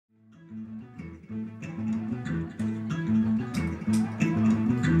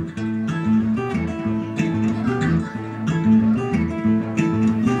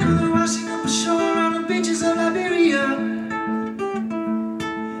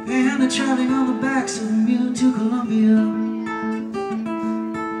And they're traveling on the backs of a mule to Colombia.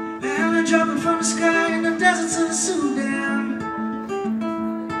 And they're dropping from the sky in the deserts of the Sudan.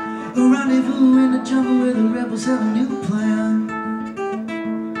 A rendezvous in the jungle where the rebels have a new plan.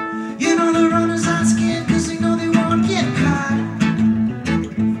 You know the runners aren't scared cause they know they won't get caught.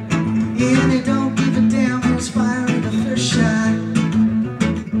 Yeah, they don't give a damn who's firing the first shot.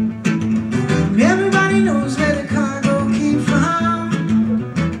 And everybody knows where the cargo came from.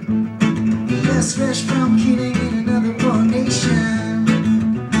 Yes, fresh from killing in another poor nation.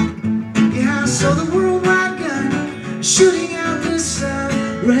 Yeah, so the worldwide gun shooting out the sun,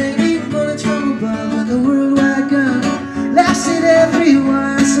 raining bullets from above, and the worldwide gun laughs at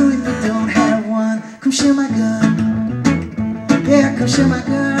everyone. So if you don't have one, come share my gun. Yeah, come share my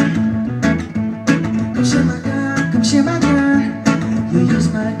gun. Come share my gun, come share my gun. You use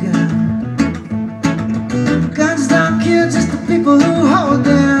my gun. Guns don't kill just the people who hold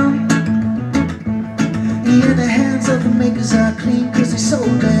them. Yeah, the hands of the makers are clean cause they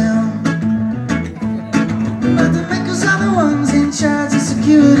sold them. But the makers are the ones in charge of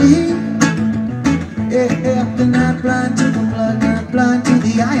security. Yeah, they're not blind to the blood, not blind to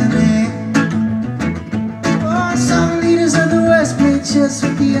the irony. Oh, some leaders of the West play chess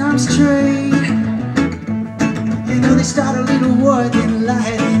with the arms trade. You know they start a little war, then lie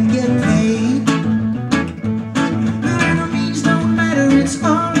and get paid. The enemies don't matter, it's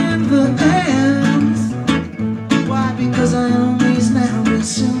all in the hands. Why? Because our enemies now will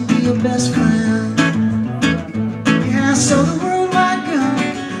soon be your best friend. Yeah, so the worldwide gun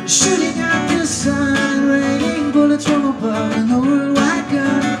shooting out the sun, raining bullets from above, and the worldwide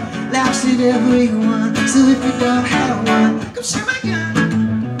gun laughs at everyone. So if you don't have one, come share my gun.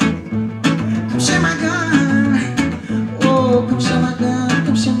 Come share my gun. Oh, come share my gun.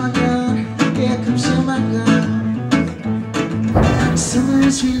 Come share my gun. Yeah, come share my gun. Summer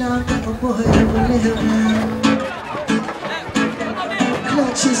is Sri Lanka, a boy ever living.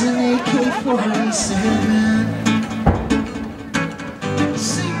 Clutches an AK-47.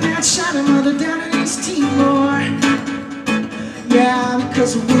 Shot a mother down in East Timor. Yeah,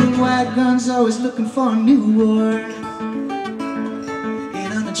 because the worldwide gun's always looking for a new war.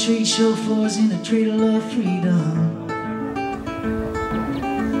 And on the trade show floors in the cradle of freedom,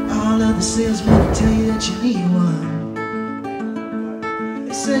 all of the salesmen tell you that you need one.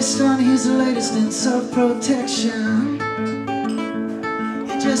 They say, son, here's the latest in self-protection.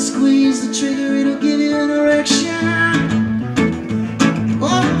 You just squeeze the trigger, it'll give you an erection.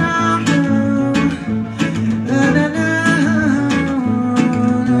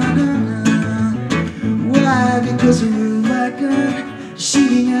 Because a worldwide gun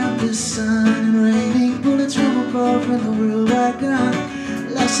shooting out the sun, and raining bullets from above, and the worldwide gun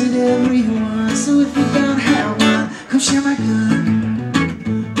laughs at everyone. So if you don't have one, come share my gun.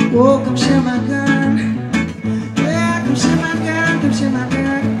 Oh, come share my gun. Yeah, come share my gun, come share my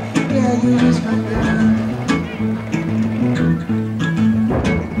gun. Yeah, you use my gun.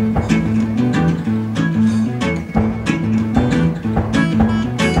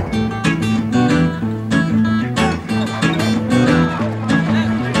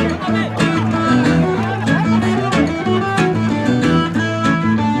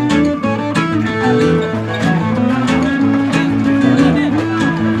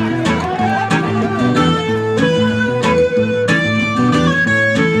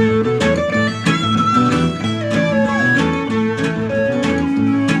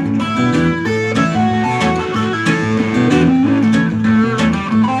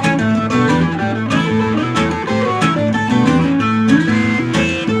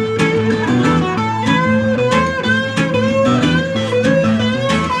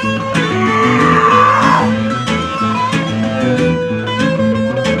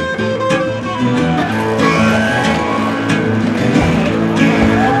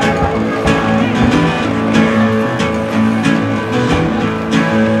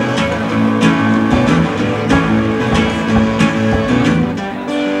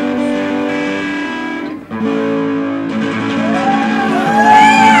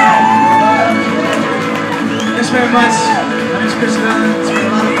 Thanks very much. My name's Chris Velan. It's been a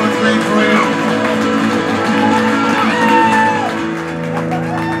lot of fun playing for you.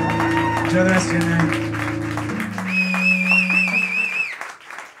 Enjoy the rest of your night.